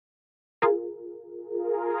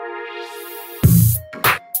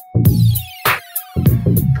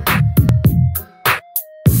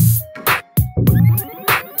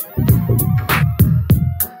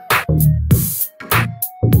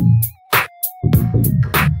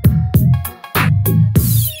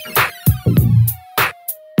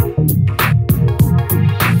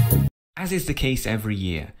as is the case every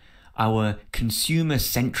year, our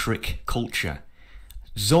consumer-centric culture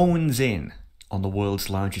zones in on the world's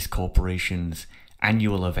largest corporation's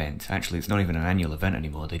annual event. Actually, it's not even an annual event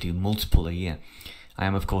anymore. They do multiple a year. I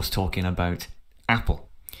am, of course, talking about Apple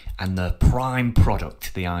and the prime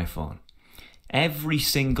product, the iPhone. Every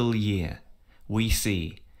single year, we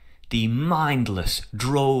see the mindless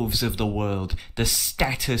droves of the world, the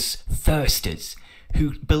status thirsters,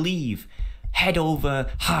 who believe head over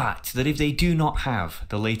heart that if they do not have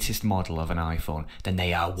the latest model of an iPhone, then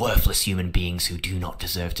they are worthless human beings who do not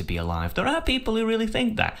deserve to be alive. There are people who really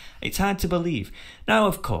think that. It's hard to believe. Now,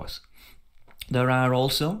 of course, there are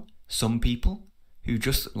also some people who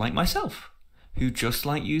just like myself, who just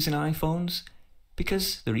like using iPhones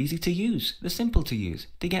because they're easy to use, they're simple to use,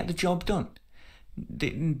 they get the job done.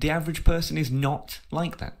 The average person is not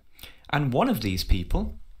like that. And one of these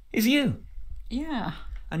people is you. Yeah.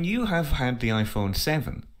 And you have had the iPhone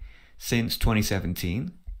 7 since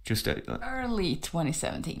 2017, just early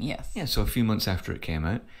 2017, yes. Yeah, so a few months after it came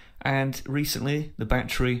out. And recently, the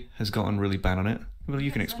battery has gotten really bad on it. Well,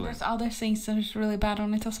 you can explain. There's other things that is really bad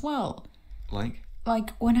on it as well. Like?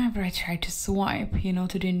 Like, whenever I try to swipe,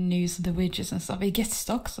 to do news of the widgets and stuff, it gets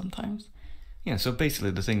stuck sometimes. Yeah, so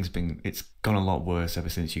basically it's gone a lot worse ever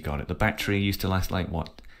since you got it. The battery used to last like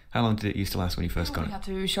what? How long did it used to last when you first got it? I had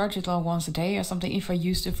to charge it like once a day or something if I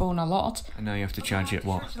used the phone a lot. And now you have to charge it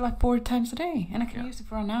what? Charge it like 4 times a day, and I can use it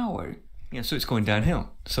for an hour. Yeah, so it's going downhill.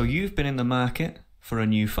 So you've been in the market for a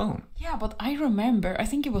new phone. Yeah, but I remember, I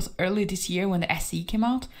think it was early this year when the SE came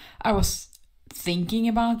out, I was thinking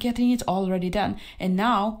about getting it already done, and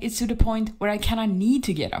now it's to the point where I kind of need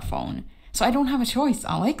to get a phone. So I don't have a choice,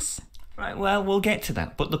 Alex. Right, well, we'll get to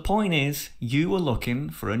that. But the point is, you were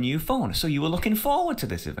looking for a new phone. So you were looking forward to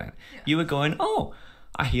this event. Yeah. You were going, oh,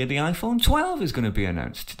 I hear the iPhone 12 is going to be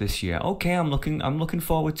announced this year. Okay, I'm looking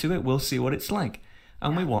forward to it. We'll see what it's like.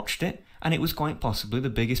 And we watched it, and it was quite possibly the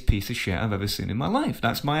biggest piece of shit I've ever seen in my life.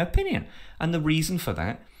 That's my opinion. And the reason for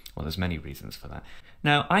that, well, there's many reasons for that.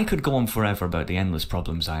 Now, I could go on forever about the endless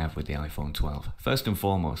problems I have with the iPhone 12. First and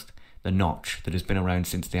foremost, the notch that has been around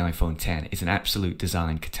since the iPhone 10 is an absolute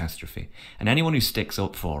design catastrophe. And anyone who sticks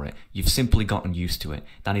up for it, you've simply gotten used to it.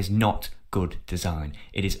 That is not good design.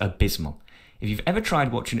 It is abysmal. If you've ever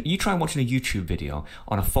tried watching a YouTube video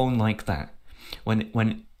on a phone like that,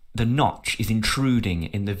 when the notch is intruding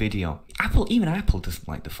in the video, even Apple doesn't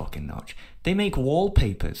like the fucking notch. They make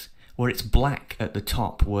wallpapers where it's black at the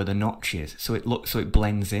top where the notch is, so it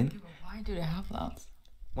blends in. Why do they have that?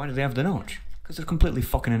 Why do they have the notch? Because they're completely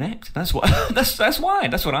fucking inept. That's what. That's why.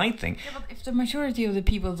 That's what I think. Yeah, but if the majority of the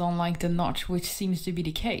people don't like the notch, which seems to be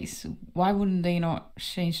the case, why wouldn't they not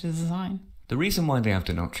change the design? The reason why they have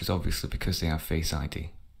the notch is obviously because they have Face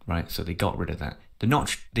ID, right? So they got rid of that. The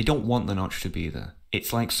notch. They don't want the notch to be there.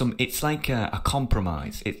 It's like a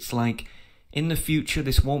compromise. It's like in the future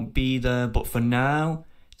this won't be there, but for now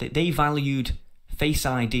they valued Face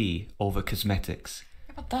ID over cosmetics.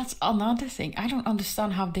 But that's another thing. I don't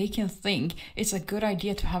understand how they can think it's a good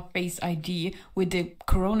idea to have Face ID with the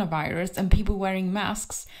coronavirus and people wearing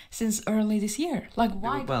masks since early this year. Like,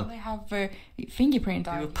 why don't they have fingerprint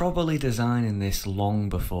ID? They were probably designing this long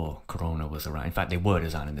before Corona was around. In fact, they were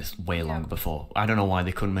designing this way long before. I don't know why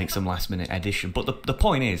they couldn't make some last-minute addition. But the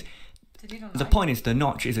point is, the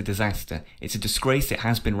notch is a disaster. It's a disgrace. It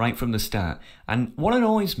has been right from the start. And what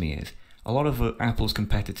annoys me is a lot of Apple's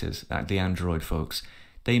competitors, the Android folks,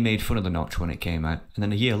 they made fun of the notch when it came out, and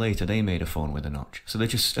then a year later they made a phone with a notch. So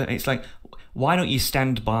it's like, why don't you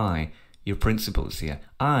stand by your principles here?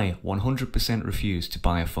 I 100% refuse to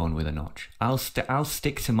buy a phone with a notch. I'll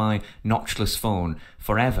stick to my notchless phone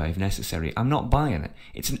forever if necessary. I'm not buying it.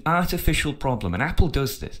 It's an artificial problem, and Apple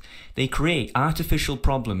does this. They create artificial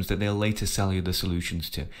problems that they'll later sell you the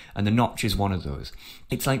solutions to, and the notch is one of those.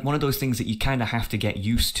 It's like one of those things that you kind of have to get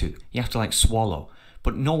used to. You have to like swallow,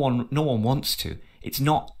 but no one wants to. It's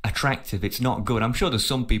not attractive. It's not good. I'm sure there's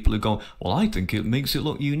some people who go, well, I think it makes it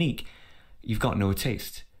look unique. You've got no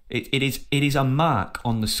taste. It is a mark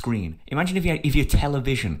on the screen. Imagine if your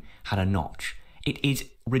television had a notch. It is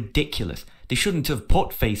ridiculous. They shouldn't have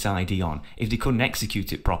put Face ID on if they couldn't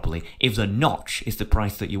execute it properly. If the notch is the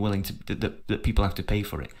price that you're willing to that people have to pay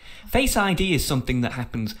for it. Face ID is something that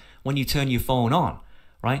happens when you turn your phone on,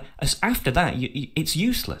 right? After that, it's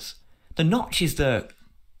useless. The notch is there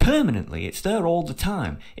permanently. It's there all the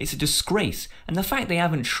time. It's a disgrace. And the fact they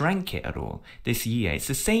haven't shrank it at all this year, it's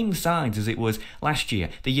the same size as it was last year,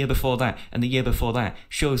 the year before that, and the year before that,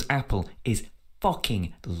 shows Apple is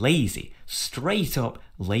fucking lazy. Straight up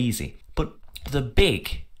lazy. But the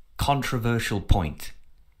big controversial point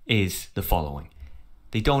is the following.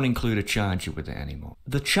 they don't include a charger with it anymore.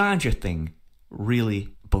 The charger thing really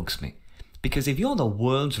bugs me. Because if you're the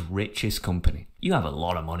world's richest company, you have a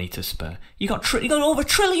lot of money to spare. You got over $1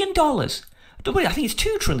 trillion. I think it's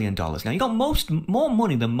 $2 trillion now. You got more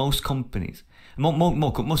money than most companies.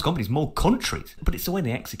 Most companies, more countries. But it's the way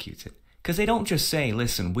they execute it. Because they don't just say,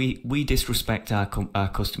 listen, we disrespect our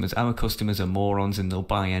customers. Our customers are morons and they'll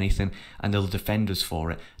buy anything and they'll defend us for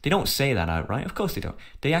it. They don't say that outright. Of course they don't.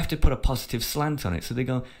 They have to put a positive slant on it. So they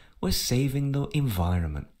go, we're saving the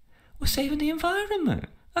environment. We're saving the environment.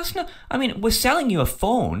 That's not... I mean, we're selling you a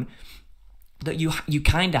phone that you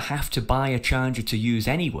kind of have to buy a charger to use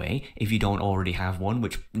anyway if you don't already have one,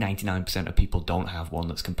 which 99% of people don't have one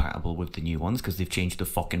that's compatible with the new ones because they've changed the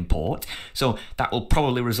fucking port. So that will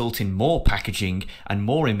probably result in more packaging and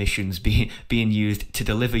more emissions being used to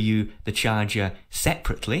deliver you the charger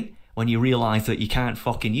separately when you realise that you can't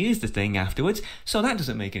fucking use the thing afterwards. So that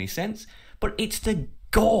doesn't make any sense. But it's the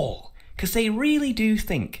goal, because they really do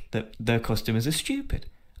think that their customers are stupid.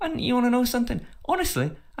 And you want to know something?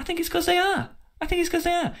 Honestly, I think it's because they are.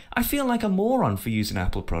 I feel like a moron for using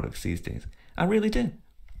Apple products these days. I really do.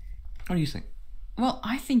 What do you think? Well,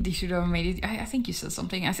 I think they should have made it... I think you said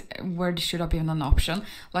something where there should have been an option.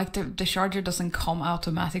 Like, the charger doesn't come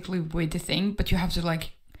automatically with the thing, but you have to,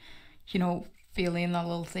 like, you know, fill in a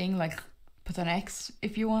little thing, like... Put an X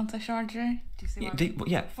if you want a charger. Do you see what I mean?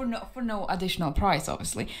 Yeah. For no additional price,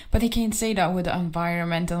 obviously. But they can't say that with the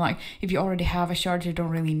environment and like if you already have a charger, you don't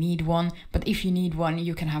really need one. But if you need one,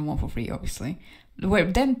 you can have one for free, obviously. Where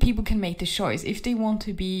then people can make the choice. If they want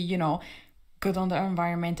to be, you know, good on the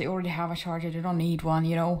environment, they already have a charger, they don't need one,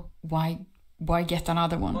 you know, why get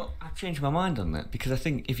another one? Well, I've changed my mind on that because I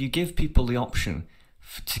think if you give people the option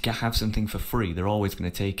to have something for free, they're always going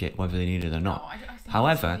to take it whether they need it or not. No,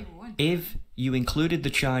 However, if you included the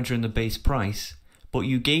charger in the base price, but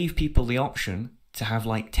you gave people the option to have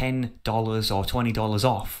like $10 or $20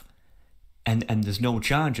 off, and there's no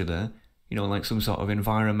charger there, you know, like some sort of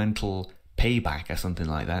environmental payback or something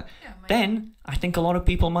like that, then I think a lot of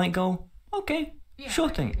people might go, okay, sure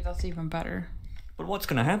thing. Maybe that's even better. But what's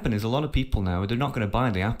going to happen is a lot of people now, they're not going to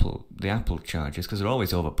buy the Apple chargers because they're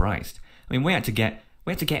always overpriced. I mean, we didn't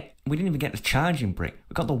even get the charging brick.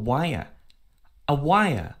 We got the wire. A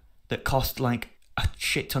wire that cost like a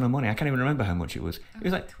shit ton of money. I can't even remember how much it was. It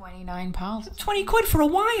was like £29. 20 quid for a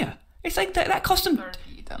wire. It's like that cost them.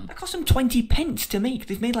 That cost them 20 pence to make.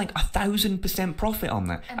 They've made like 1,000% profit on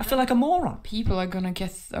that. And I feel like a moron. People are gonna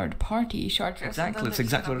get third-party chargers. Exactly, it's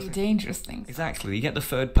exactly what it's dangerous things. Exactly, you get the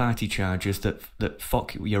third-party chargers that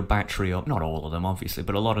fuck your battery up. Not all of them, obviously,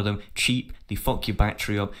 but a lot of them cheap. They fuck your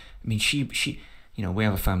battery up. I mean, she you know, we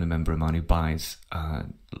have a family member of mine who buys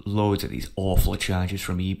loads of these awful chargers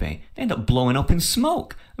from eBay. They end up blowing up in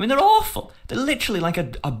smoke. I mean, they're awful. They're literally like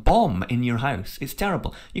a bomb in your house. It's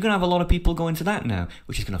terrible. You're going to have a lot of people go into that now,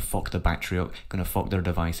 which is going to fuck the battery up, going to fuck their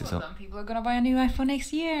devices up. Some people are going to buy a new iPhone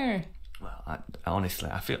next year. Well, honestly,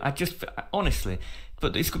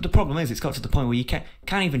 but the problem is it's got to the point where you can't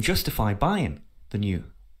even justify buying the new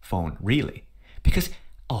phone, really. Because,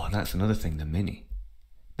 that's another thing, the Mini.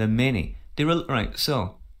 Right,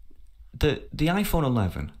 so the iPhone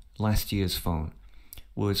 11, last year's phone,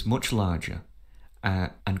 was much larger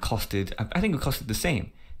and costed, I think it costed the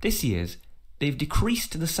same. This year's, they've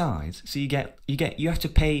decreased the size, so you have to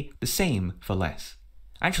pay the same for less.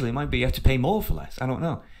 Actually, it might be you have to pay more for less. I don't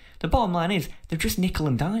know. The bottom line is they're just nickel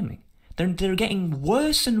and diming. They're getting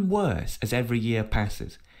worse and worse as every year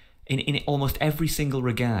passes, in almost every single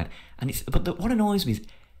regard. And what annoys me is.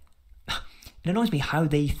 It annoys me how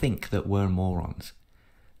they think that we're morons,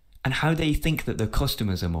 and how they think that their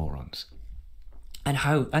customers are morons, and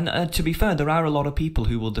to be fair, there are a lot of people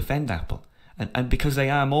who will defend Apple, and because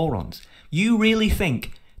they are morons. You really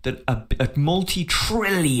think that a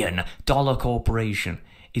multi-trillion-dollar corporation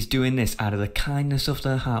is doing this out of the kindness of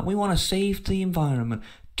their heart? We want to save the environment.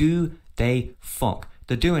 Do they fuck?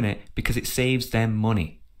 They're doing it because it saves them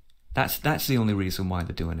money. That's the only reason why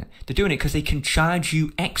they're doing it. They're doing it because they can charge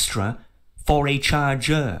you extra for a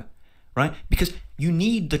charger, right? Because you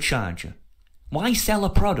need the charger. Why sell a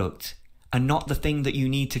product and not the thing that you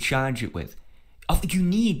need to charge it with? You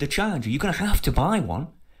need the charger. You're going to have to buy one.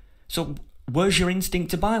 So where's your instinct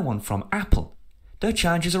to buy one from? Apple. Their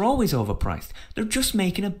chargers are always overpriced. They're just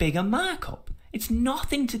making a bigger markup. It's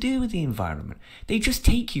nothing to do with the environment. They just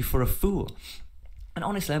take you for a fool. And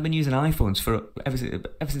honestly, I've been using iPhones ever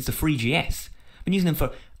since the 3GS. I've been using them for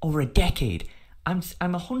over a decade. I'm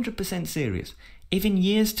 100% serious. If in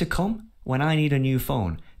years to come, when I need a new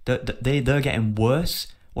phone, they're getting worse,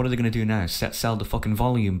 what are they going to do now? Sell the fucking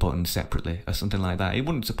volume button separately or something like that? It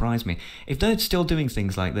wouldn't surprise me. If they're still doing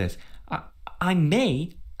things like this, I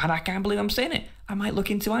may, and I can't believe I'm saying it, I might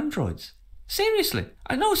look into Androids. Seriously.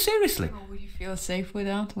 I know, seriously. Well, would you feel safe with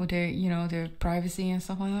that? With their, their privacy and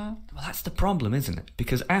stuff like that? Well, that's the problem, isn't it?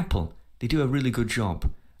 Because Apple, they do a really good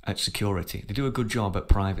job at security. They do a good job at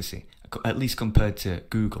privacy, at least compared to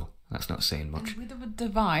Google. That's not saying much. And with a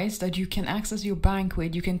device that you can access your bank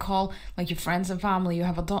with, you can call like your friends and family, you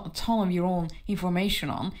have a ton of your own information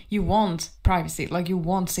on, you want privacy, like you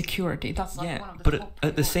want security. That's like one of the but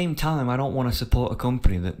at the same time, I don't want to support a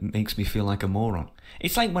company that makes me feel like a moron.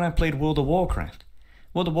 It's like when I played World of Warcraft.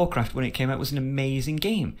 World of Warcraft, when it came out, was an amazing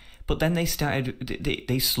game. But then they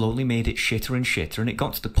slowly made it shitter and shitter, and it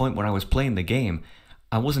got to the point where I was playing the game,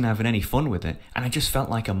 I wasn't having any fun with it, and I just felt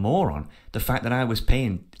like a moron. The fact that I was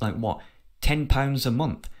paying, like, what, £10 a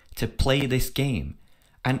month to play this game,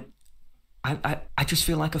 and I just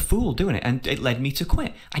feel like a fool doing it, and it led me to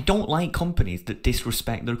quit. I don't like companies that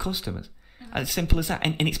disrespect their customers. As simple as that.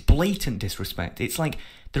 And it's blatant disrespect. It's like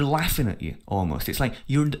they're laughing at you, almost. It's like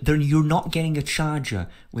you're not getting a charger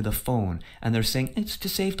with a phone, and they're saying, it's to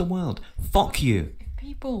save the world. Fuck you.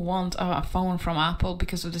 People want a phone from Apple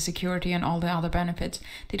because of the security and all the other benefits.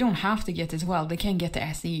 They don't have to get it as well. They can get the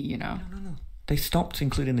SE, No. They stopped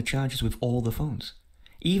including the chargers with all the phones.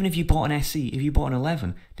 Even if you bought an SE, if you bought an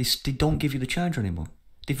 11, they don't give you the charger anymore.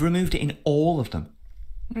 They've removed it in all of them.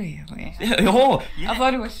 Really? Oh, yeah. I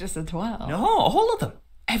thought it was just a 12. No, all of them.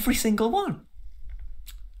 Every single one.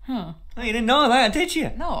 Huh. Oh, you didn't know that, did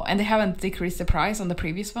you? No, and they haven't decreased the price on the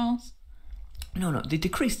previous phones? No, they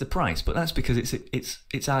decreased the price, but that's because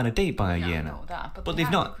it's out of date by a year now. I know that, but they've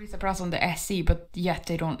not decreased the price on the SE, but yet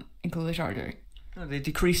they don't include the charger. No, they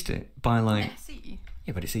decreased it by like. SE.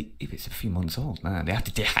 Yeah, but if it's a few months old, man, they have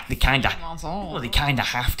to. They kind of. Well, they kind of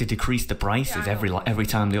have to decrease the prices every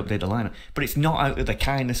time they update the lineup. But it's not out of the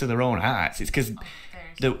kindness of their own hearts. It's because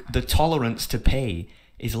the tolerance to pay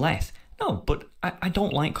is less. No, but I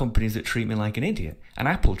don't like companies that treat me like an idiot. And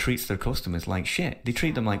Apple treats their customers like shit. They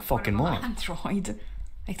treat them like fucking morons. Android,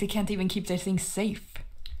 like they can't even keep their things safe.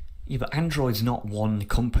 Yeah, but Android's not one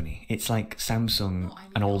company. It's like Samsung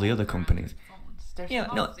and all the other companies.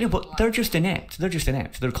 But they're just inept.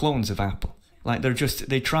 They're clones of Apple. Like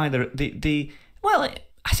well,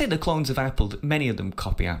 I say they're clones of Apple. Many of them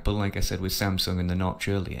copy Apple, like I said with Samsung and the Notch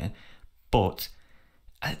earlier. But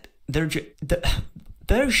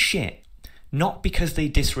they're shit. Not because they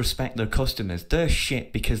disrespect their customers. They're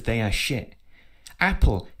shit because they are shit.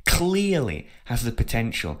 Apple clearly has the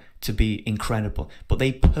potential to be incredible, but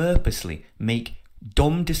they purposely make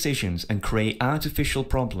dumb decisions and create artificial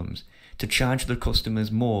problems to charge their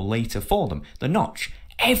customers more later for them. The Notch.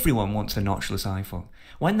 Everyone wants a notchless iPhone.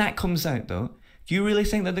 When that comes out, though, do you really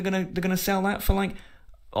think that they're gonna sell that for like,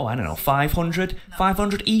 I don't know, 500,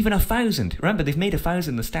 500, even 1,000? Remember, they've made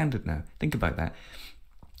 1,000 the standard now. Think about that.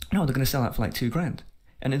 No, they're going to sell that for like $2,000,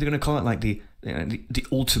 and they're going to call it like the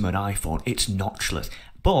ultimate iPhone. It's notchless,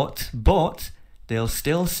 but they'll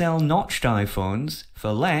still sell notched iPhones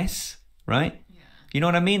for less, right? Yeah. You know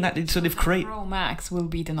what I mean? So they've created. Pro Max will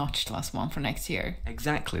be the notchless one for next year.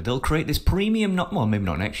 Exactly. They'll create this premium. Well, maybe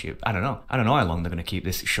not next year. I don't know how long they're going to keep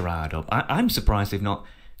this charade up. I'm surprised they've not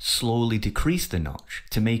slowly decreased the notch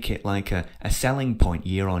to make it like a selling point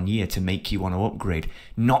year on year to make you want to upgrade.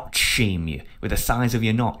 Notch shame you with the size of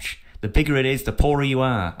your notch. The bigger it is, the poorer you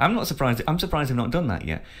are. I'm surprised they've not done that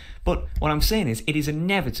yet. But what I'm saying is, it is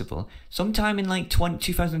inevitable. Sometime in like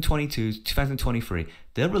 2022, 2023,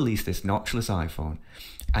 they'll release this notchless iPhone,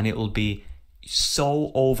 and it will be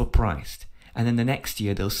so overpriced. And then the next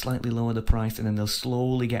year they'll slightly lower the price, and then they'll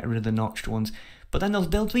slowly get rid of the notched ones. But then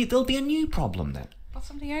there'll be a new problem then. But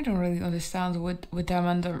something I don't really understand with them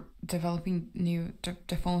and they're developing new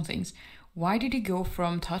the phone things. Why did you go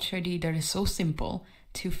from Touch ID that is so simple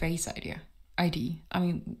to Face ID? I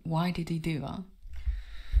mean, why did they do that?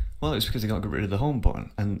 Well, it's because they got rid of the home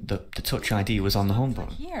button, and the Touch ID was on the home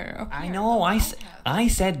button. Here, I know. I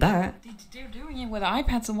said that. They're doing it with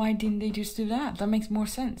iPads, so why didn't they just do that? That makes more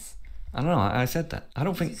sense. I don't know. I said that. I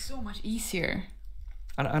don't think it's so much easier.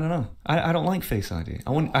 I don't know. I don't like Face ID.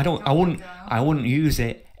 I wouldn't use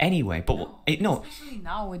it anyway. But especially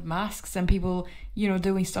now with masks and people,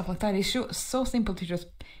 doing stuff like that. It's so simple to just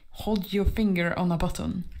hold your finger on a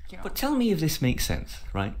button. But tell me if this makes sense,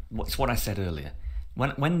 right? It's what I said earlier.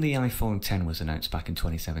 When the iPhone 10 was announced back in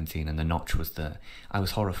 2017 and the notch was there, I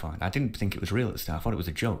was horrified. I didn't think it was real at the start. I thought it was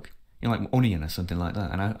a joke. Like Onion or something like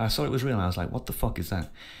that. And I saw it was real, and I was like, what the fuck is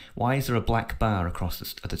that? Why is there a black bar across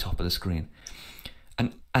at the top of the screen?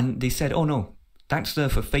 And they said, oh no, that's there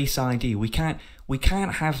for Face ID. We can't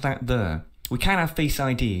have that there. We can't have Face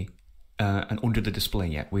ID and under the display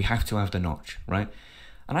yet. We have to have the notch, right?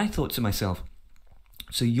 And I thought to myself,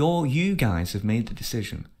 So you guys have made the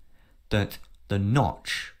decision that the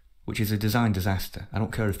notch, which is a design disaster, I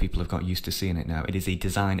don't care if people have got used to seeing it now, it is a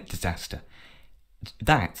design disaster.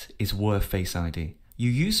 That is worth Face ID.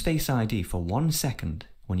 You use Face ID for 1 second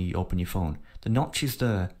when you open your phone. The notch is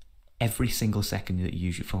there every single second that you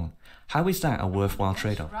use your phone. How is that a worthwhile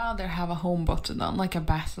trade-off? I'd rather have a home button on, like a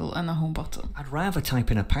battle and a home button. I'd rather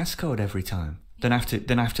type in a passcode every time than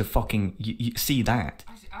have to fucking you see that.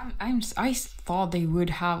 I thought they would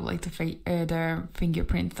have like the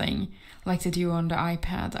fingerprint thing, like they do on the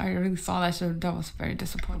iPad. I really thought that, so that was very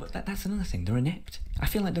disappointing. But that's another thing. They're inept. I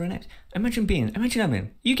feel like they're inept. Imagine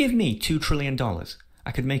having, you give me $2 trillion,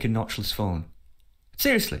 I could make a notchless phone.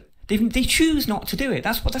 Seriously. They choose not to do it.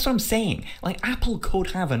 That's what I'm saying. Like, Apple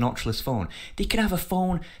could have a notchless phone. They could have a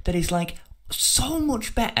phone that is like so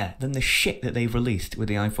much better than the shit that they've released with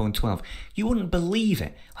the iPhone 12. You wouldn't believe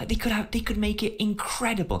it. Like, they could make it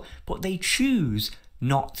incredible, but they choose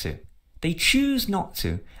not to. They choose not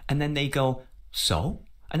to, and then they go, so?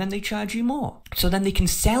 And then they charge you more. So then they can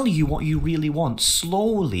sell you what you really want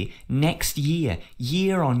slowly next year,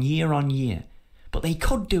 year on year on year. But they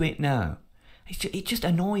could do it now. It just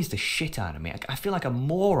annoys the shit out of me. I feel like a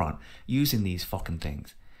moron using these fucking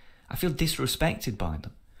things. I feel disrespected by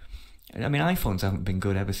them. I mean, iPhones haven't been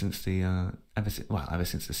good ever since the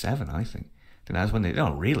 7, I think. That's when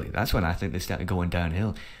that's when I think they started going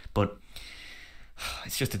downhill. But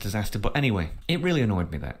it's just a disaster. But anyway, it really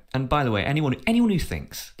annoyed me that. And by the way, anyone who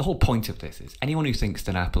thinks, the whole point of this is, anyone who thinks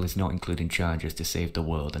that Apple is not including chargers to save the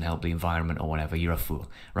world and help the environment or whatever, you're a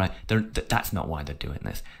fool, right? That's not why they're doing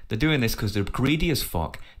this. They're doing this because they're greedy as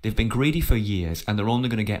fuck. They've been greedy for years, and they're only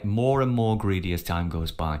going to get more and more greedy as time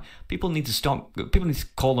goes by. People need to stop. People need to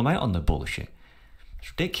call them out on their bullshit.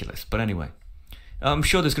 It's ridiculous. But anyway, I'm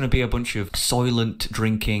sure there's going to be a bunch of Soylent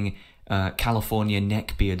drinking California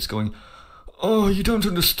neckbeards going, oh, you don't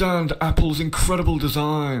understand Apple's incredible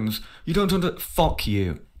designs. You don't Fuck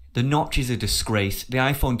you. The notch is a disgrace. The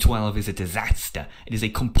iPhone 12 is a disaster. It is a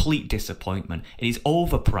complete disappointment. It is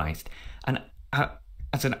overpriced. And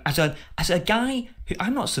as a guy who,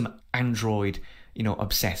 I'm not some Android,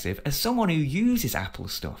 obsessive. As someone who uses Apple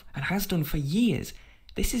stuff and has done for years,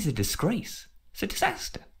 this is a disgrace. It's a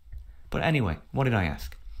disaster. But anyway, what did I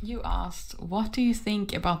ask? You asked, what do you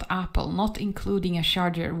think about Apple not including a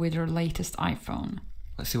charger with their latest iPhone?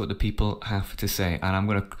 Let's see what the people have to say. And I'm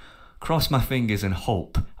going to cross my fingers and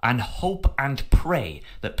hope and pray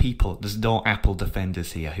that there's no Apple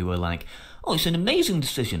defenders here who are like, oh, it's an amazing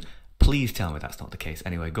decision. Please tell me that's not the case.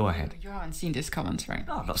 Anyway, go ahead. You haven't seen these comments, right?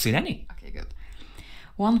 No, I've not seen any. Okay, good.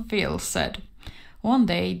 One Phil said, one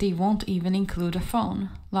day they won't even include a phone.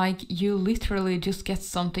 Like, you literally just get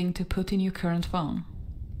something to put in your current phone.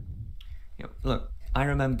 Look, I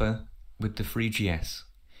remember with the 3GS,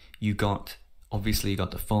 you got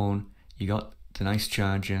the phone, you got the nice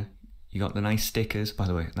charger, you got the nice stickers. By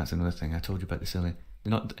the way, that's another thing, I told you about this earlier.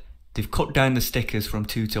 They've cut down the stickers from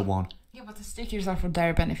 2 to 1. Yeah, but the stickers are for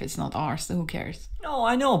their benefits, not ours, so who cares? No,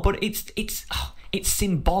 I know, but it's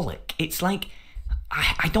symbolic. It's like,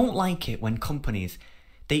 I don't like it when companies,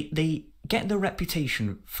 they get the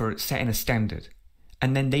reputation for setting a standard,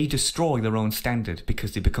 and then they destroy their own standard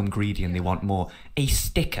because they become greedy and they want more. A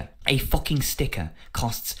fucking sticker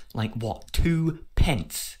costs like what, 2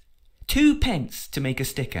 pence? 2 pence to make a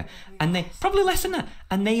sticker, and they probably less than that.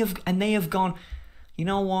 And they have gone, you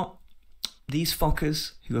know what? These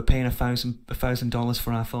fuckers who are paying $1,000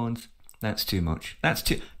 for our phones, that's too much.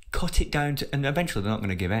 Cut it down to, and eventually they're not going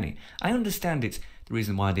to give any. I understand it's the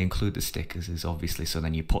reason why they include the stickers is obviously so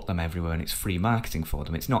then you put them everywhere and it's free marketing for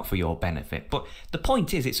them. It's not for your benefit. But the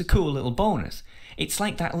point is, it's a cool little bonus. It's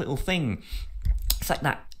like that little thing. It's like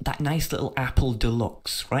that nice little Apple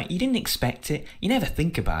Deluxe, right? You didn't expect it. You never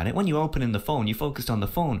think about it. When you open in the phone, you focused on the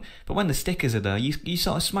phone. But when the stickers are there, you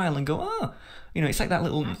sort of smile and go, oh, it's like that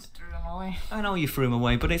little... I threw them away. I know you threw them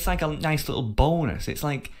away, but it's like a nice little bonus. It's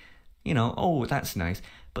like, oh, that's nice.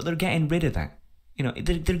 But they're getting rid of that.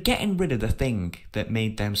 They're getting rid of the thing that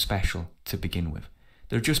made them special to begin with.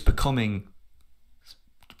 They're just becoming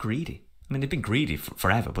greedy. I mean, they've been greedy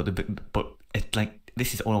forever, but it's like,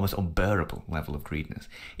 this is almost unbearable level of greediness.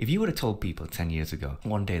 If you would have told people 10 years ago,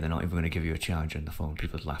 one day they're not even going to give you a charger on the phone,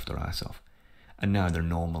 people would laugh their ass off. And now they're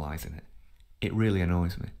normalising it. It really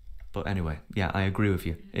annoys me. But anyway, yeah, I agree with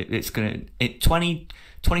you. It's going to...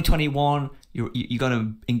 2021, you got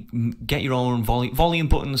to get your own volume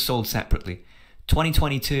buttons sold separately.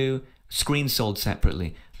 2022, screens sold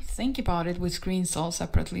separately. Think about it, with screens sold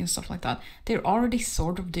separately and stuff like that. They're already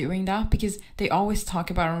sort of doing that because they always talk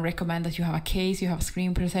about and recommend that you have a case, you have a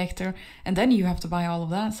screen protector, and then you have to buy all of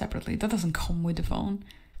that separately. That doesn't come with the phone.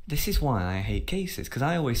 This is why I hate cases, because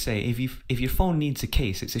I always say if your phone needs a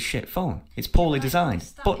case, it's a shit phone. It's poorly designed.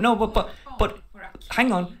 But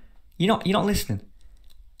hang on, you're not listening.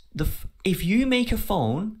 If you make a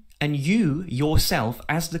phone and you yourself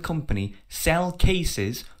as the company sell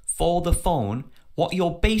cases for the phone, what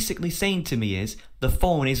you're basically saying to me is the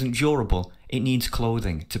phone isn't durable. It needs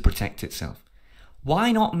clothing to protect itself.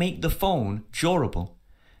 Why not make the phone durable?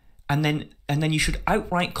 And then you should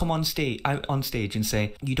outright come on stage and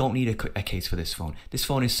say, you don't need a case for this phone. This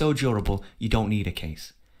phone is so durable, you don't need a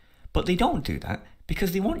case. But they don't do that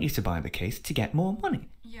because they want you to buy the case to get more money.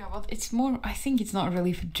 Yeah, but it's more, I think it's not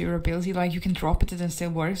really for durability. Like, you can drop it and it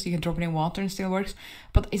still works. You can drop it in water and it still works.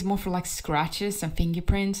 But it's more for like scratches and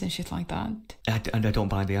fingerprints and shit like that. And I don't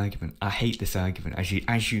buy the argument. I hate this argument.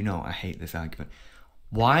 As you know, I hate this argument.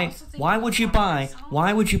 Why would you buy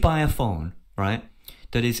a phone, right,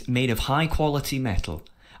 that is made of high quality metal,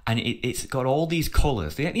 and it's got all these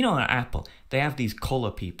colours? At Apple, they have these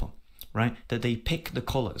colour people, right, that they pick the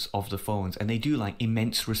colours of the phones, and they do like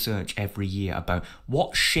immense research every year about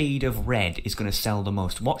what shade of red is going to sell the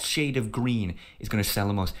most, what shade of green is going to sell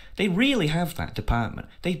the most. They really have that department.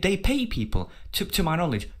 They pay people, to my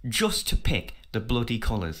knowledge, just to pick the bloody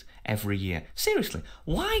colours every year. Seriously,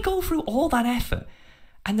 why go through all that effort?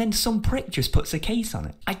 And then some prick just puts a case on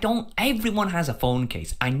it. Everyone has a phone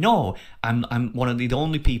case. I know I'm one of the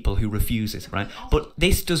only people who refuses, right? But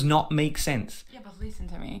this does not make sense. Yeah, but listen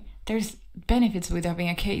to me. There's benefits with having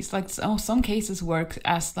a case. Like, some cases work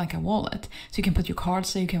as like a wallet. So you can put your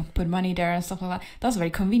cards there, you can put money there and stuff like that. That's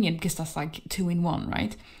very convenient because that's like 2-in-1,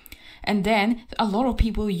 right? And then a lot of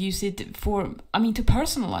people use it to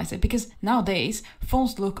personalize it, because nowadays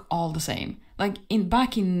phones look all the same. Like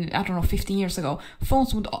back in, I don't know, 15 years ago,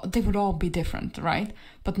 phones would all be different, right?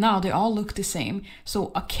 But now they all look the same.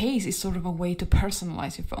 So a case is sort of a way to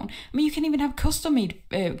personalize your phone. I mean, you can even have custom-made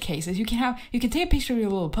cases. You can take a picture of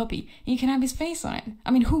your little puppy and you can have his face on it.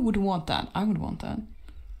 I mean, who would want that? I would want that.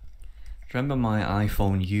 Remember my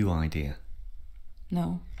iPhone U idea?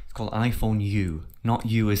 No. It's called iPhone U, not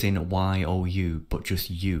U as in Y-O-U, but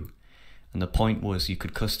just U. And the point was you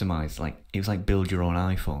could customize, like, it was like build your own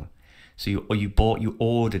iPhone. So you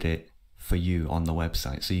ordered it for you on the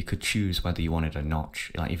website, so you could choose whether you wanted a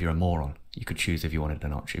notch. Like, if you're a moron, you could choose if you wanted a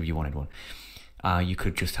notch, if you wanted one. You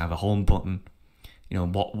could just have a home button. You know,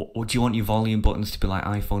 what do you want your volume buttons to be like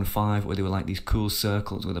iPhone 5, where they were like these cool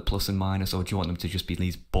circles with a plus and minus, or do you want them to just be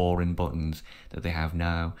these boring buttons that they have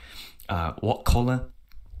now? What colour?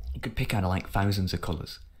 You could pick out of like thousands of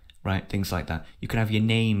colours, right? Things like that. You could have your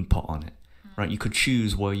name put on it. Right, you could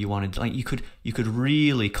choose where you wanted. Like, you could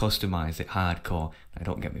really customize it hardcore. Now,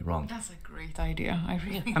 don't get me wrong. That's a great idea.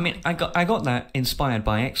 I mean, I got that inspired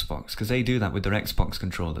by Xbox, because they do that with their Xbox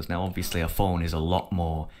controllers. Now, obviously, a phone is a lot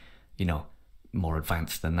more, more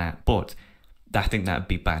advanced than that. But I think that'd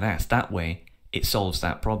be badass. That way, it solves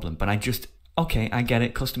that problem. But I get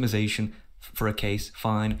it. Customization for a case,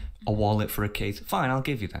 fine. A wallet for a case, fine. I'll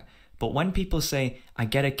give you that. But when people say I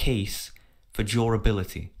get a case for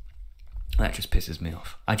durability, that just pisses me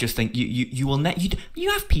off. I just think you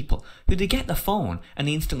have people who, they get the phone and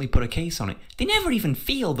they instantly put a case on it. They never even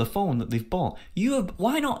feel the phone that they've bought.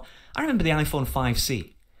 Why not? I remember the iPhone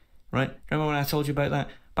 5C, right? Remember when I told you about that?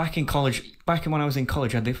 Back in when I was in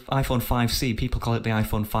college, I had the iPhone 5C. People call it the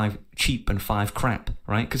iPhone 5 cheap and 5 crap,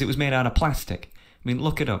 right? Because it was made out of plastic. I mean,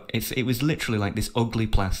 look it up. It was literally like this ugly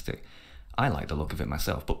plastic. I like the look of it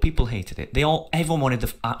myself, but people hated it. Everyone wanted the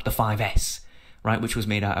 5S, right? Which was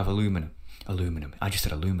made out of aluminum. I just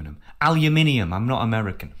said aluminum. Aluminium. I'm not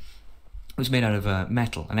American. It was made out of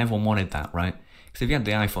metal, and everyone wanted that, right? Because if you had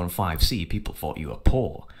the iPhone 5C, people thought you were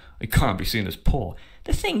poor. It can't be seen as poor.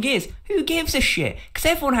 The thing is, who gives a shit? Because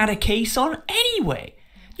everyone had a case on anyway.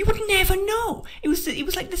 You would never know. It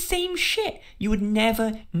was like the same shit. You would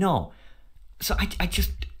never know. So I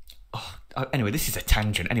just... anyway, this is a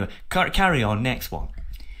tangent. Anyway, carry on. Next one.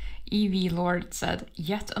 EV Lord said,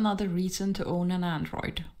 yet another reason to own an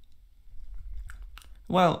Android.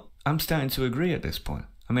 Well, I'm starting to agree at this point.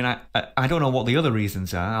 I mean, I don't know what the other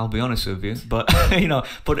reasons are, I'll be honest with you. But,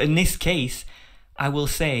 but in this case, I will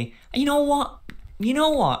say, you know what,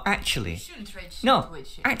 actually...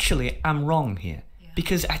 Actually, I'm wrong here. Yeah.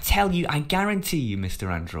 Because I guarantee you,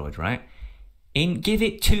 Mr. Android, right? Give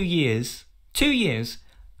it 2 years,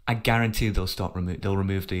 I guarantee they'll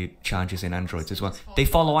remove the charges in Androids as well. They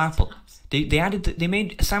follow Apple.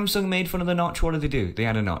 Samsung made fun of the notch. What do? They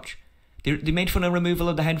add a notch. They made fun of removal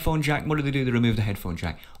of the headphone jack. What do? They remove the headphone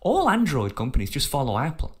jack. All Android companies just follow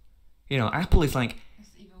Apple. Apple is like...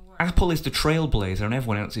 Apple is the trailblazer and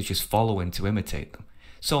everyone else is just following to imitate them.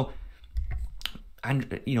 So,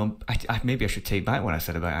 And, you know, maybe I should take back what I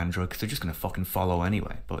said about Android, because they're just going to fucking follow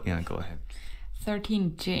anyway. But, yeah, go ahead.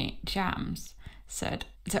 13 Jams said,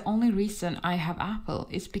 the only reason I have Apple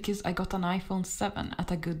is because I got an iPhone 7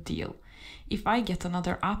 at a good deal. If I get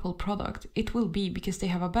another Apple product, it will be because they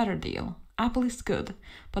have a better deal. Apple is good,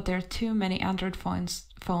 but there are too many Android phones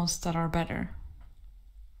that are better.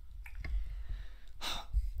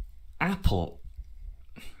 Apple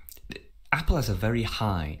has a very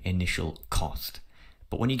high initial cost.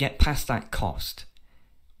 But when you get past that cost,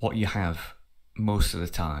 what you have most of the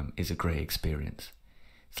time is a great experience.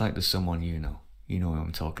 It's like there's someone you know who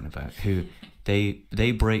I'm talking about, who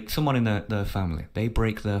they break, someone in their family, they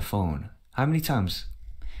break their phone. How many times?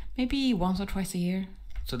 Maybe once or twice a year.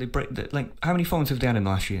 So they break, how many phones have they had in the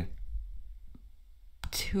last year?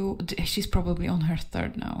 2. She's probably on her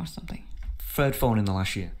 3rd now or something. 3rd phone in the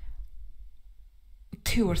last year?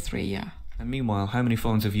 2 or 3, yeah. And meanwhile, how many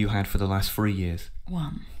phones have you had for the last 3 years?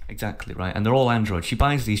 1. Exactly, right? And they're all Android. She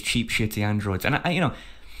buys these cheap, shitty Androids. And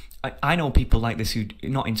I know people like this who,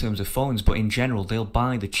 not in terms of phones, but in general, they'll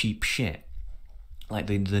buy the cheap shit. Like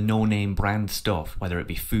the no-name brand stuff, whether it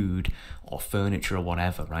be food or furniture or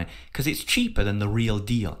whatever, right? Because it's cheaper than the real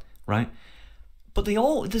deal, right? But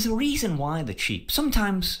there's a reason why they're cheap.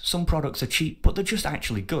 Sometimes some products are cheap, but they're just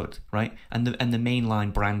actually good, right? And the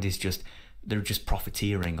mainline brand is just, they're just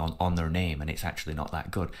profiteering on their name, and it's actually not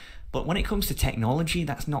that good. But when it comes to technology,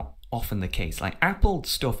 that's not often the case. Like, Apple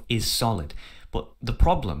stuff is solid, but the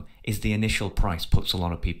problem is the initial price puts a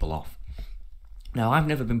lot of people off. Now, I've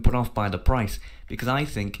never been put off by the price, because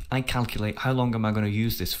I calculate how long am I going to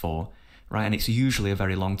use this for, right? And it's usually a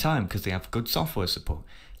very long time, because they have good software support.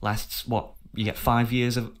 Lasts, you get 5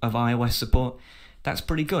 years of iOS support. That's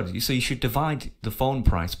pretty good. So you should divide the phone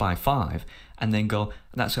price by 5 and then go,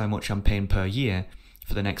 that's how much I'm paying per year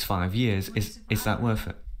for the next 5 years. Is that worth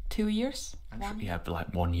it? 2 years? Yeah,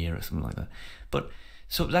 like 1 year or something like that. But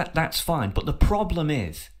so that's fine. But the problem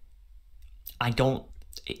is,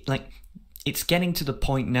 it's getting to the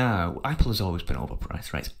point now. Apple has always been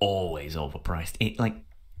overpriced, right? It's always overpriced.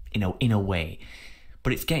 In a way.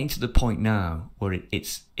 But it's getting to the point now where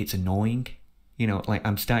it's annoying.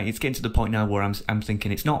 It's getting to the point now where I'm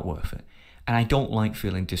thinking it's not worth it. And I don't like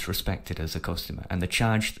feeling disrespected as a customer. And the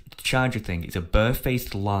charger thing is a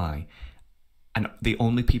barefaced lie. And the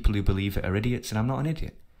only people who believe it are idiots, and I'm not an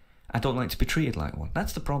idiot. I don't like to be treated like one.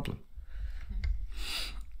 That's the problem.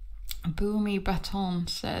 Boomy Baton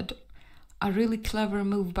said, a really clever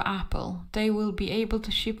move by Apple. They will be able to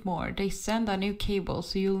ship more. They send a new cable,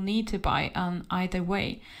 so you'll need to buy an either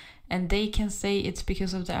way. And they can say it's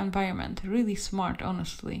because of the environment. Really smart,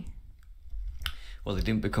 honestly. Well, they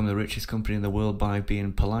didn't become the richest company in the world by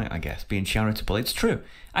being polite, I guess, being charitable. It's true.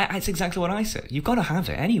 It's exactly what I said. You've got to have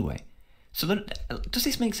it anyway. So then, does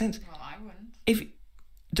this make sense? Well, I wouldn't. If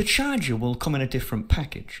the charger will come in a different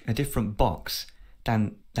package, a different box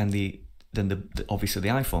than obviously the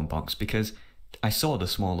iPhone box, because I saw the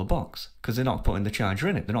smaller box, because they're not putting the charger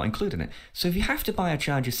in it, they're not including it. So if you have to buy a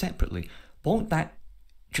charger separately, won't that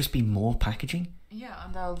just be more packaging? Yeah,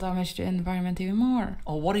 and that'll damage the environment even more.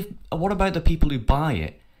 Or what about the people who buy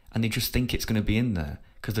it and they just think it's going to be in there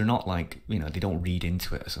because they're not they don't read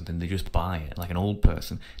into it or something, they just buy it like an old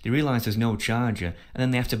person. They realise there's no charger and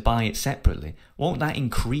then they have to buy it separately. Won't that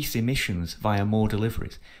increase emissions via more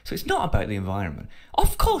deliveries? So it's not about the environment.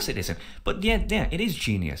 Of course it isn't. But yeah, it is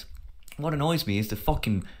genius. What annoys me is the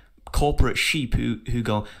fucking corporate sheep who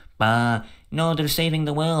go, bah, no, they're saving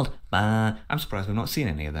the world, bah. I'm surprised we've not seen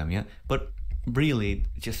any of them yet. But really,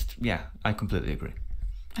 I completely agree.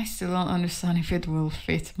 I still don't understand if it will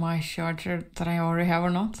fit my charger that I already have or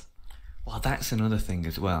not. Well, that's another thing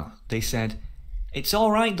as well. They said, it's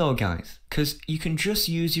alright though, guys, because you can just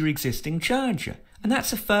use your existing charger. And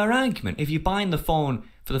that's a fair argument. If you're buying the phone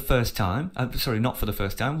for the first time, not for the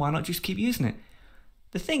first time, why not just keep using it?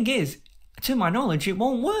 The thing is, to my knowledge, it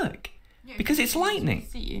won't work. Yeah, because it's lightning.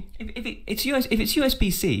 If it's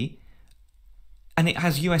USB-C, and it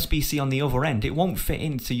has USB-C on the other end, it won't fit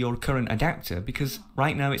into your current adapter because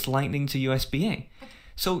right now it's lightning to USB-A.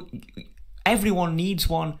 So everyone needs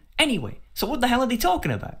one anyway. So what the hell are they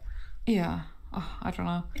talking about? Yeah. I don't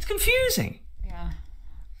know. It's confusing. Yeah.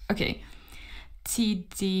 Okay.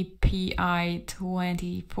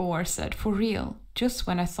 TDPI24 said, for real, just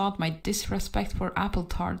when I thought my disrespect for apple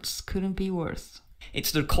tarts couldn't be worse.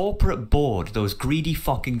 It's the corporate board, those greedy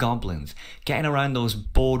fucking goblins, getting around those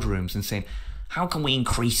boardrooms and saying, how can we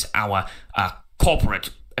increase our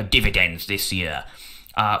corporate dividends this year?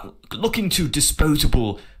 Look into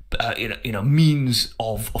disposable, means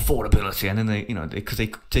of affordability. And then they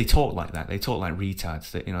talk like that. They talk like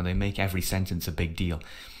retards. That they make every sentence a big deal.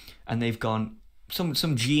 And they've gone,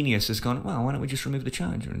 some genius has gone, well, why don't we just remove the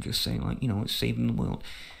charger and just say, like, it's saving the world.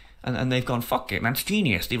 And they've gone, fuck it, that's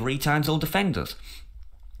genius. The retards will defend us.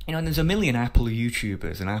 And there's a million Apple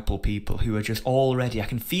YouTubers and Apple people who are just already, I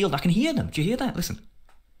can hear them. Do you hear that? Listen.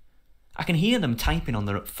 I can hear them typing on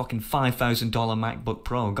their fucking $5,000 MacBook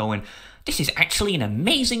Pro going, this is actually an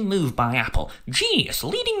amazing move by Apple. Genius,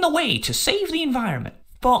 leading the way to save the environment.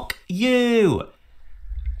 Fuck you.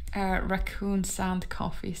 Raccoon Sand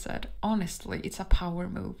Coffee said, honestly, it's a power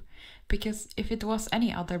move. Because if it was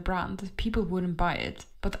any other brand, people wouldn't buy it.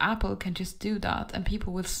 But Apple can just do that and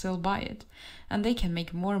people will still buy it. And they can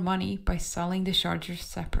make more money by selling the chargers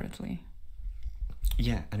separately.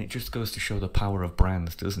 Yeah, and it just goes to show the power of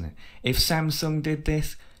brands, doesn't it? If Samsung did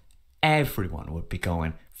this, everyone would be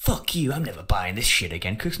going, fuck you, I'm never buying this shit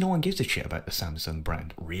again, because no one gives a shit about the Samsung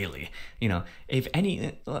brand, really. If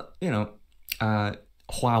any,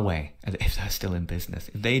 Huawei, if they're still in business,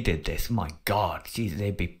 if they did this, my God, geez,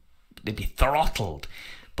 they'd be throttled.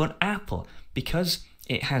 But Apple, because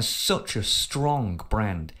it has such a strong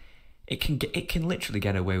brand, it can literally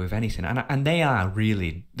get away with anything, and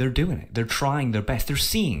they're doing it. They're trying their best. They're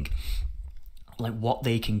seeing like what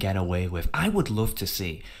they can get away with. I would love to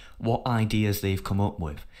see what ideas they've come up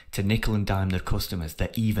with to nickel and dime their customers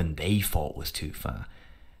that even they thought was too far.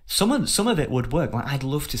 Some of it would work. Like, I'd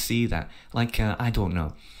love to see that. Like, I don't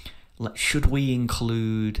know. Like, should we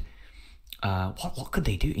include? What could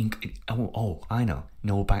they do? I know.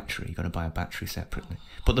 No battery. You got to buy a battery separately.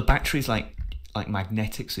 But the battery's like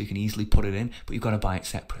magnetic, so you can easily put it in, but you've got to buy it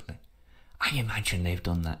separately. I imagine they've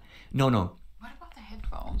done that. No. What about the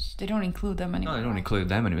headphones? They don't include them anymore. No, they don't include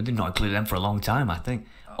them anymore. They've not included them for a long time, I think.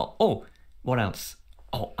 Oh, what else?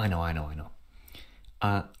 Oh, I know.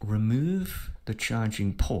 Remove the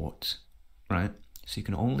charging port, right? So you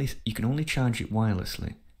can only charge it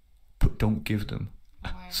wirelessly, but don't give them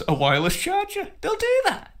a wireless charger. They'll do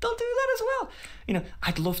that as well.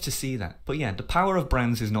 I'd love to see that. But yeah, the power of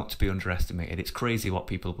brands is not to be underestimated. It's crazy what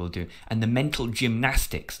people will do, and the mental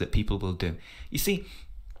gymnastics that people will do. You see,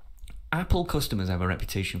 Apple customers have a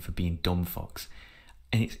reputation for being dumb fucks,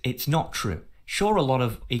 and it's not true. Sure, a lot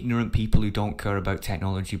of ignorant people who don't care about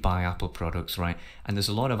technology buy Apple products, right? And there's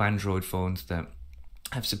a lot of Android phones that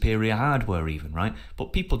have superior hardware even, right?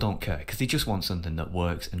 But people don't care because they just want something that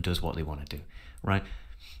works and does what they want to do, right?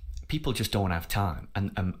 People just don't have time,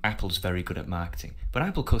 and Apple's very good at marketing. But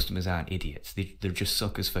Apple customers aren't idiots. They're just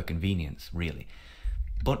suckers for convenience, really.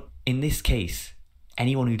 But in this case,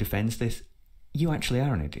 anyone who defends this, you actually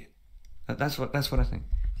are an idiot. That's what I think.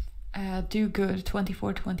 Do Good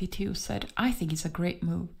 2422 said, I think it's a great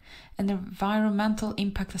move. And environmental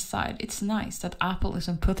impact aside, it's nice that Apple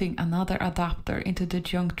isn't putting another adapter into the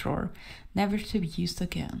junk drawer, never to be used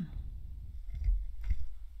again.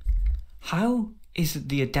 How is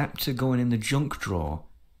the adapter going in the junk drawer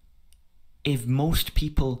if most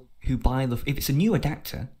people who buy if it's a new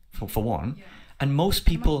adapter, for one, yeah, and most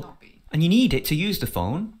people, and you need it to use the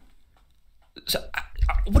phone? So,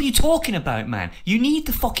 what are you talking about, man? You need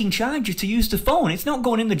the fucking charger to use the phone. It's not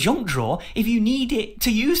going in the junk drawer if you need it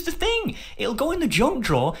to use the thing. It'll go in the junk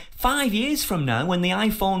drawer 5 years from now when the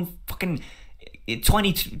iPhone fucking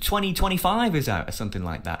 2025 is out or something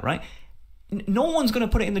like that, right? No one's going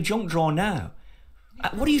to put it in the junk drawer now.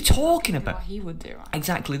 What are you talking about? What he would do.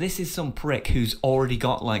 Exactly. This is some prick who's already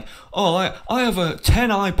got like, I have 10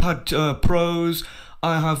 iPad Pros,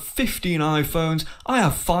 I have 15 iPhones, I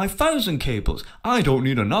have 5,000 cables. I don't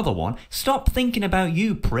need another one. Stop thinking about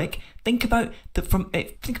you, prick. Think about it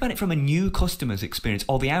from a new customer's experience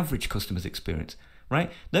or the average customer's experience,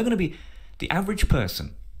 right? They're going to be, the average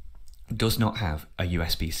person does not have a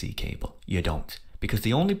USB-C cable. You don't. Because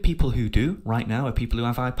the only people who do right now are people who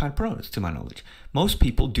have iPad Pros, to my knowledge. Most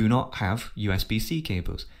people do not have USB-C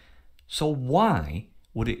cables. So why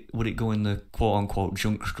would it go in the quote-unquote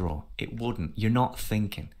junk drawer? It wouldn't. You're not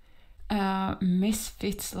thinking.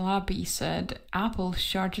 Misfits Labby said, Apple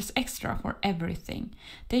charges extra for everything.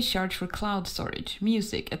 They charge for cloud storage,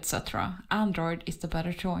 music, etc. Android is the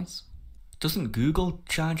better choice. Doesn't Google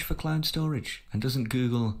charge for cloud storage? And doesn't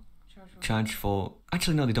Google charge for...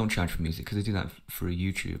 Actually, no, they don't charge for music because they do that for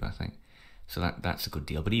YouTube, I think. So that's a good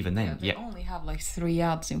deal. But even then... They only have like 3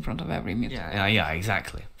 ads in front of every music. Yeah,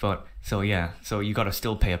 exactly. But so you got to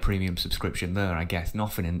still pay a premium subscription there, I guess.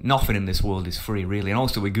 Nothing in this world is free, really. And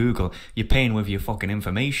also with Google, you're paying with your fucking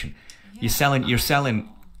information. Yeah, you're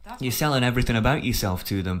selling everything about yourself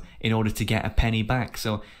to them in order to get a penny back.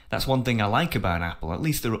 So that's one thing I like about Apple. At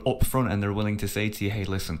least they're upfront and they're willing to say to you, hey,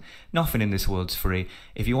 listen, nothing in this world's free.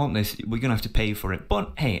 If you want this, we're going to have to pay for it.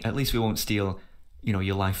 But hey, at least we won't steal,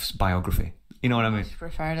 your life's biography. You know what I mean? I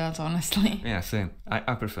prefer that, honestly. Yeah, same.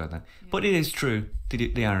 I prefer that. Yeah. But it is true.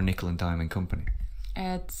 They are a nickel and diamond company.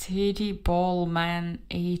 T.D.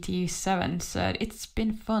 Ballman87 said, it's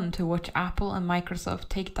been fun to watch Apple and Microsoft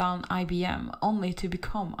take down IBM, only to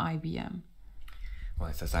become IBM. Well,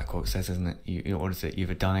 it's as that quote says, isn't it? You what is it? You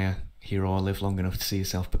either die a hero or live long enough to see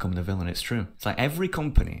yourself become the villain. It's true. It's like every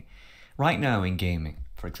company, right now in gaming,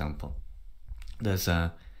 for example, there's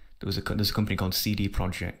a company called CD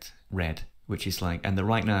Projekt Red, which is like, and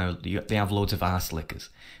right now they have loads of arse lickers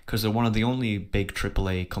because they're one of the only big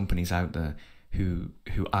AAA companies out there who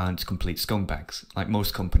aren't complete scumbags. Like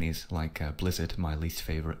most companies, like Blizzard, my least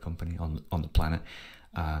favorite company on the planet,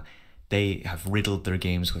 they have riddled their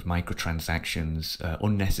games with microtransactions,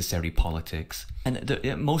 unnecessary politics, and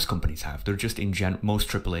most companies have. They're just most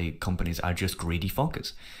AAA companies are just greedy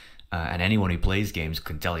fuckers, and anyone who plays games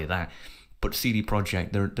can tell you that. But CD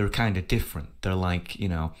Projekt, they're kind of different. They're like, you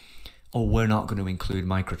know, oh, we're not going to include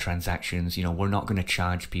microtransactions. You know, we're not going to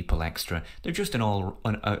charge people extra. They're just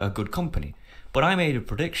a good company. But I made a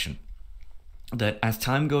prediction that as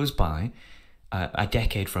time goes by, a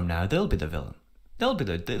decade from now, they'll be the villain. They'll be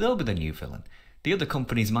the new villain. The other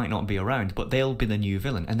companies might not be around, but they'll be the new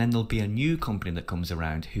villain. And then there'll be a new company that comes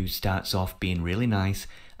around who starts off being really nice.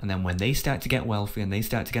 And then when they start to get wealthy and they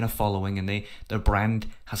start to get a following and their brand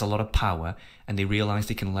has a lot of power and they realise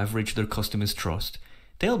they can leverage their customers' trust,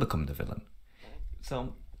 they'll become the villain.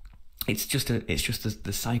 So it's just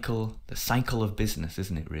the cycle of business,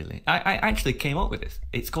 isn't it? Really, I actually came up with this.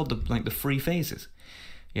 It's called the 3 phases.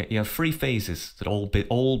 Yeah, you have 3 phases that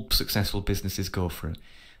all successful businesses go through.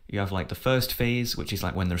 You have like the first phase, which is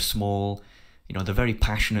like when they're small. You know, they're very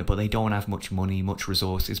passionate, but they don't have much money, much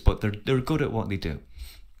resources, but they're good at what they do.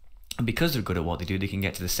 And because they're good at what they do, they can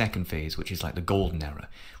get to the second phase, which is like the golden era,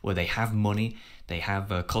 where they have money, they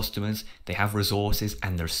have customers, they have resources,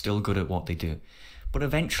 and they're still good at what they do. But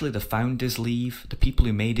eventually the founders leave, the people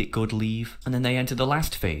who made it good leave, and then they enter the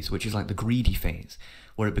last phase, which is like the greedy phase,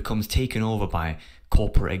 where it becomes taken over by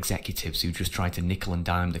corporate executives who just try to nickel and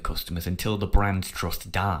dime the customers until the brand trust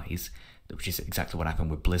dies, which is exactly what happened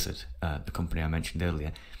with Blizzard, the company I mentioned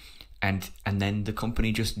earlier. And then the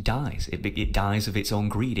company just dies. It dies of its own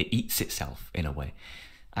greed. It eats itself in a way.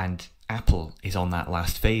 And Apple is on that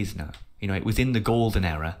last phase now. You know, it was in the golden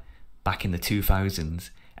era back in the 2000s,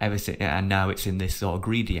 and now it's in this sort of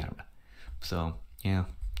greedy era. So, yeah.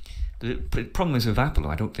 The problem is with Apple,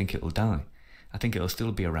 I don't think it'll die. I think it'll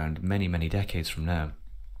still be around many, many decades from now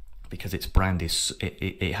because its brand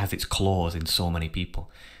it has its claws in so many people.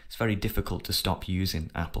 It's very difficult to stop using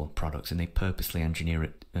Apple products, and they purposely engineer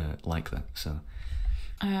it like that. So,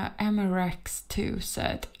 MRX2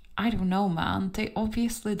 said, I don't know, man. They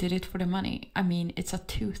obviously did it for the money. I mean, it's a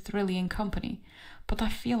 $2 trillion company. But I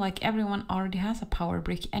feel like everyone already has a power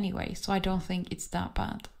brick anyway, so I don't think it's that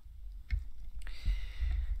bad.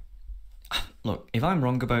 Look, if I'm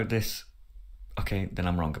wrong about this, okay, then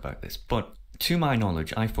I'm wrong about this. But to my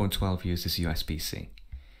knowledge, iPhone 12 uses USB-C.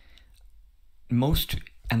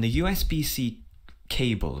 And the USB-C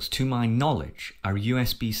cables, to my knowledge, are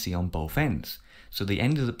USB-C on both ends. So the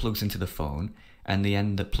end that plugs into the phone and the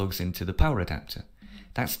end that plugs into the power adapter.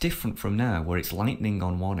 That's different from now, where it's Lightning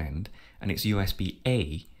on one end and it's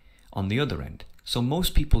USB-A on the other end. So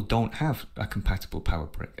most people don't have a compatible power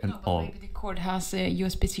brick. Maybe the cord has a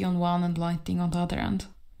USB-C on one and Lightning on the other end.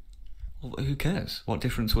 Well, who cares? What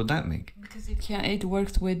difference would that make? Because it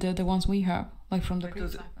works with the ones we have, like from the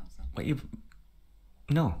previous iPhones.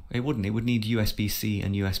 No, it wouldn't. It would need USB-C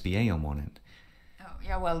and USB-A on one end. Oh,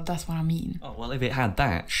 yeah, well, that's what I mean. Oh, well, if it had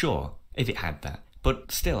that, sure. If it had that.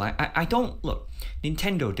 But still, I don't... Look,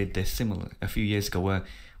 Nintendo did this similar a few years ago, where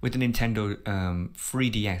with the Nintendo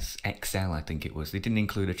 3DS XL, I think it was, they didn't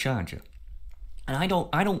include a charger. And I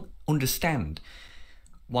don't understand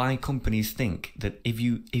why companies think that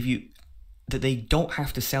that they don't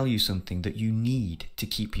have to sell you something that you need to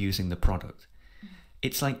keep using the product.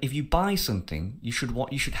 It's like if you buy something, it should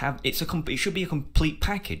be a complete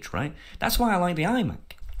package, right? That's why I like the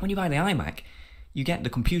iMac. When you buy the iMac, you get the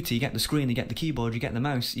computer, you get the screen, you get the keyboard, you get the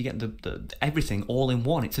mouse, you get the everything all in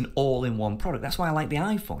one. It's an all-in-one product. That's why I like the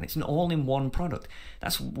iPhone. It's an all-in-one product.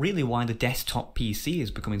 That's really why the desktop PC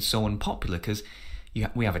is becoming so unpopular, because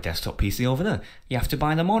we have a desktop PC over there. You have to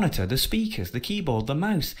buy the monitor, the speakers, the keyboard, the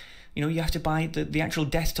mouse. You know, you have to buy the actual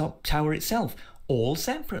desktop tower itself, all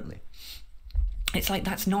separately. It's like,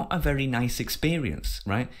 that's not a very nice experience,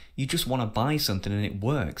 right? You just want to buy something and it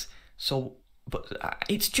works. So, but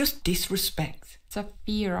it's just disrespect.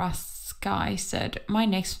 Safira Sky said, my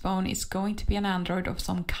next phone is going to be an Android of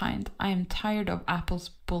some kind. I am tired of Apple's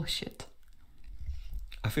bullshit.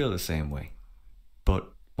 I feel the same way.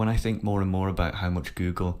 But when I think more and more about how much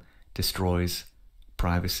Google destroys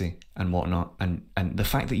privacy and whatnot, and the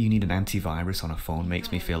fact that you need an antivirus on a phone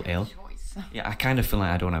makes me feel ill. Yeah, I kind of feel like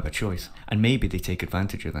I don't have a choice, and maybe they take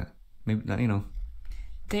advantage of that. Maybe that, you know.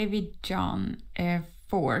 David John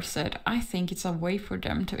 4 said, "I think it's a way for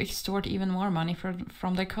them to extort even more money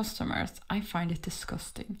from their customers. I find it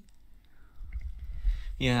disgusting."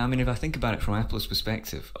 Yeah, I mean, if I think about it from Apple's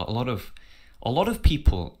perspective, a lot of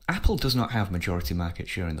people, Apple does not have majority market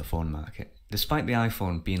share in the phone market. Despite the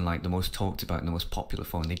iPhone being like the most talked about and the most popular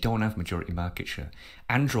phone, they don't have majority market share.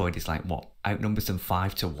 Android is like, what, outnumbers them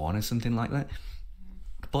 5-1 or something like that?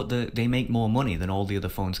 But they make more money than all the other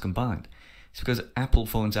phones combined. It's because Apple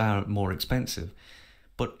phones are more expensive.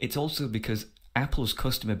 But it's also because Apple's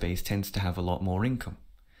customer base tends to have a lot more income,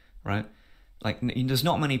 right? Like, there's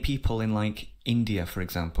not many people in, like, India, for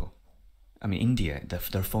example. I mean, India,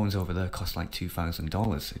 their phones over there cost like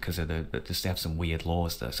 $2,000 because they have some weird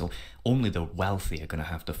laws there. So only the wealthy are going to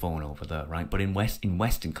have the phone over there, right? But in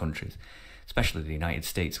Western countries, especially the United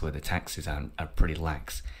States, where the taxes are pretty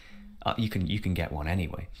lax, you can get one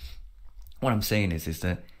anyway. What I'm saying is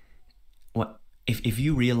that if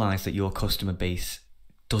you realize that your customer base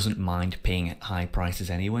doesn't mind paying high prices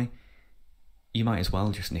anyway, you might as well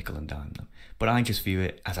just nickel and dime them. But I just view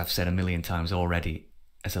it, as I've said a million times already,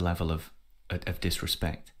 as a level of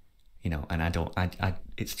disrespect, you know, and I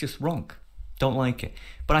it's just wrong. Don't like it.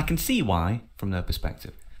 But I can see why from their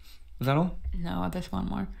perspective. Was that all? No, there's one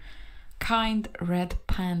more. Kind Red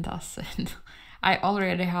Panda said, "I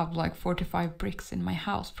already have like 45 bricks in my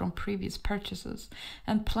house from previous purchases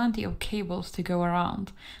and plenty of cables to go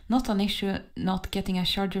around. Not an issue not getting a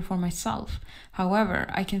charger for myself. However,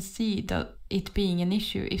 I can see that it being an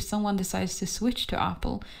issue if someone decides to switch to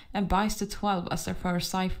Apple and buys the 12 as their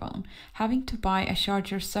first iPhone. Having to buy a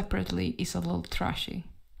charger separately is a little trashy."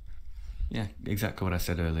 Yeah, exactly what I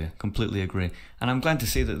said earlier. Completely agree. And I'm glad to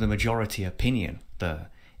see that the majority opinion there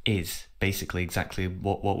is basically exactly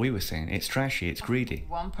what we were saying. It's trashy, it's greedy.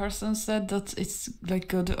 One person said that it's like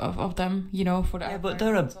good of them, you know, for the... Yeah, but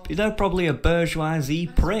they're probably a bourgeoisie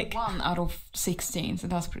prick. 1 out of 16, so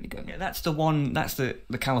that's pretty good. Yeah, that's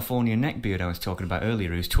the California neckbeard I was talking about earlier,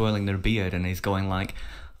 who's twirling their beard and he's going like,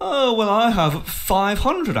 "Oh, well, I have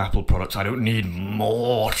 500 Apple products. I don't need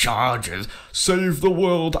more chargers. Save the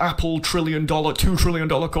world, Apple $2 trillion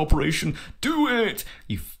corporation. Do it."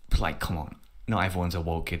 Like, come on. Not everyone's a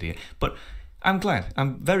woke idiot. But I'm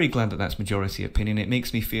very glad that that's majority opinion. It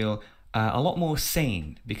makes me feel a lot more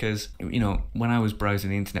sane because, you know, when I was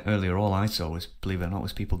browsing the internet earlier, all I saw was, believe it or not,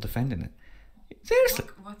 was people defending it. Seriously.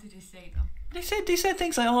 What did they say though? They said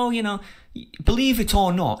things like, "Oh, you know, believe it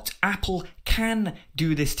or not, Apple can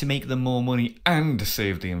do this to make them more money and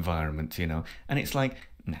save the environment, you know." And it's like,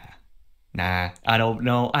 nah, I don't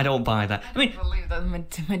know. I don't buy that. I mean, believe that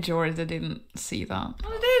the majority didn't see that.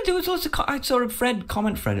 Well, there was lots of I saw a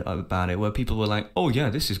comment thread about it where people were like, "Oh yeah,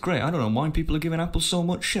 this is great. I don't know why people are giving Apple so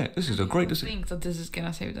much shit. This is a great decision." I think that this is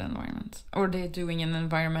gonna save the environment, or they're doing an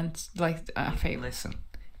environment like a favor. Listen,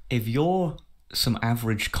 if you're some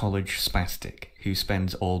average college spastic who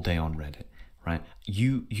spends all day on Reddit, right?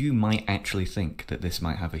 You might actually think that this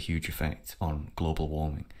might have a huge effect on global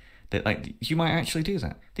warming. That, like, you might actually do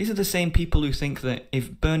that. These are the same people who think that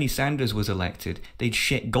if Bernie Sanders was elected, they'd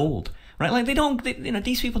shit gold, right? Like,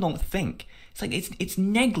 these people don't think. It's like, it's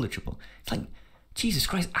negligible. It's like, Jesus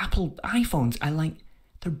Christ, Apple iPhones are like,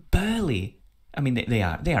 they're barely, I mean, they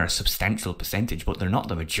are a substantial percentage, but they're not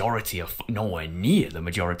the majority of, nowhere near the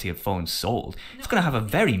majority of phones sold. It's going to have a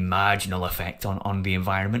very marginal effect on the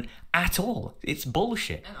environment at all. It's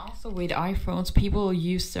bullshit. And also with iPhones, people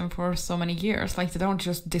use them for so many years. Like, they don't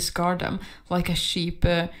just discard them like a cheap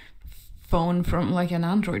phone from like an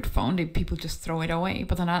Android phone. People just throw it away.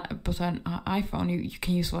 But an iPhone, you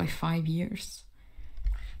can use for like 5 years.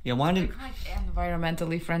 Yeah, why didn't... Quite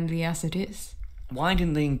environmentally friendly as it is. Why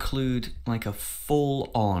didn't they include like a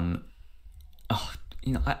full-on... Oh,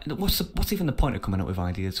 you know, what's even the point of coming up with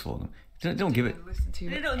ideas for them? They don't give it.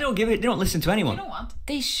 They don't listen to anyone. You know what?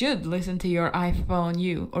 They should listen to your iPhone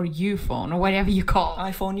U or U phone or whatever you call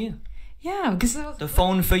it. iPhone U. Yeah, because the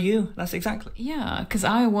phone for you. That's exactly. Yeah, because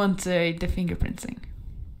I want the fingerprinting.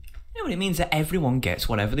 You know, it means that everyone gets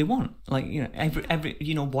whatever they want. Like, you know, every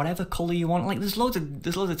you know, whatever color you want. Like, there's loads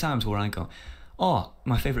of times where I go, "Oh,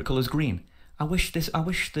 my favorite color is green. I wish this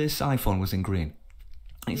iPhone was in green."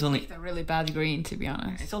 It's only a really bad green, to be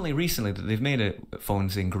honest. It's only recently that they've made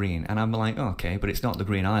phones in green, and I'm like, oh, okay, but it's not the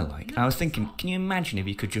green I like. No, I was thinking, can you imagine if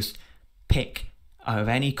you could just pick out of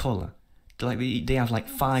any color? Like, they have like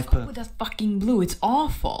 5 per. With that fucking blue, it's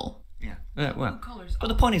awful. Yeah. Well, but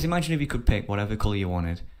the point is, imagine if you could pick whatever color you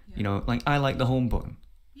wanted. Yeah. You know, like, I like the home button.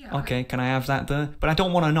 Yeah. Okay, can I have that there? But I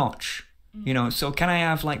don't want a notch. You know, so can I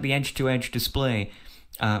have like the edge-to-edge display,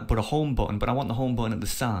 but a home button, but I want the home button at the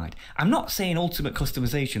side? I'm not saying ultimate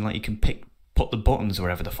customization, like you can put the buttons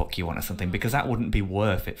wherever the fuck you want or something, because that wouldn't be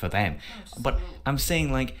worth it for them. But I'm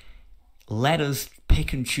saying, like, let us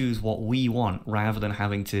pick and choose what we want rather than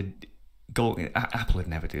having to go. Apple would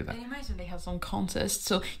never do that. And imagine they have some contest,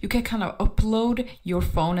 so you can kind of upload your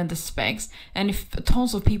phone and the specs, and if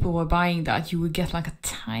tons of people were buying that, you would get like a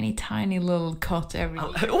tiny little cut every year.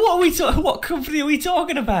 What company are we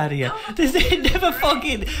talking about here? This never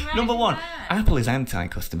fucking. Number one, Apple is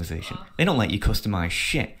anti-customization. They don't let you customize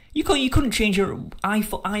shit. You couldn't change your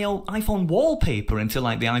iPhone wallpaper until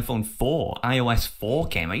like the iPhone 4, iOS 4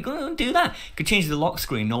 came out. You couldn't do that. You could change the lock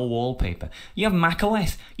screen, no wallpaper. You have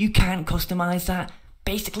macOS. You can't customize that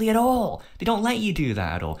basically at all. They don't let you do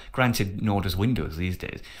that at all. Granted, nor does Windows these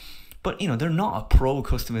days. But, you know, they're not a pro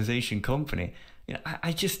customization company. You know,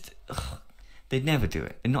 I just... They'd never do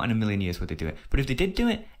it. And not in a million years would they do it. But if they did do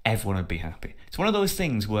it, everyone would be happy. It's one of those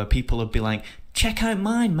things where people would be like, check out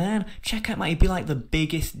mine, man. Check out mine. It'd be like the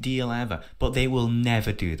biggest deal ever. But they will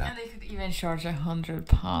never do that. And they could even charge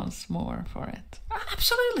 £100 more for it.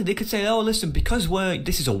 Absolutely. They could say, oh, listen, because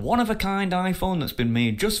this is a one-of-a-kind iPhone that's been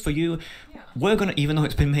made just for you, we're going to, even though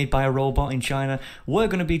it's been made by a robot in China, we're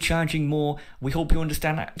going to be charging more. We hope you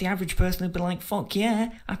understand that. The average person would be like, fuck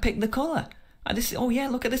yeah, I picked the colour. Oh yeah,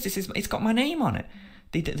 look at this. It's got my name on it.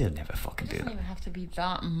 They'll never fucking do that. It doesn't even have to be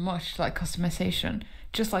that much like customization.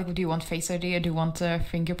 Just like, do you want Face ID? Or do you want a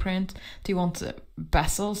fingerprint? Do you want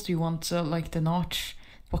bezels? Do you want like the notch?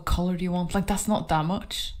 What color do you want? Like, that's not that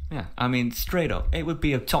much. Yeah, I mean, straight up, it would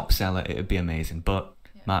be a top seller. It would be amazing. But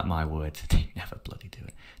mark my words, they never bloody do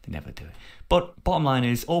it. They never do it. But bottom line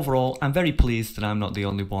is, overall, I'm very pleased that I'm not the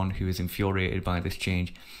only one who is infuriated by this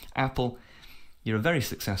change. Apple, you're a very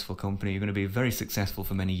successful company. You're going to be very successful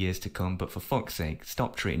for many years to come. But for fuck's sake,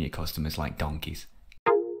 stop treating your customers like donkeys.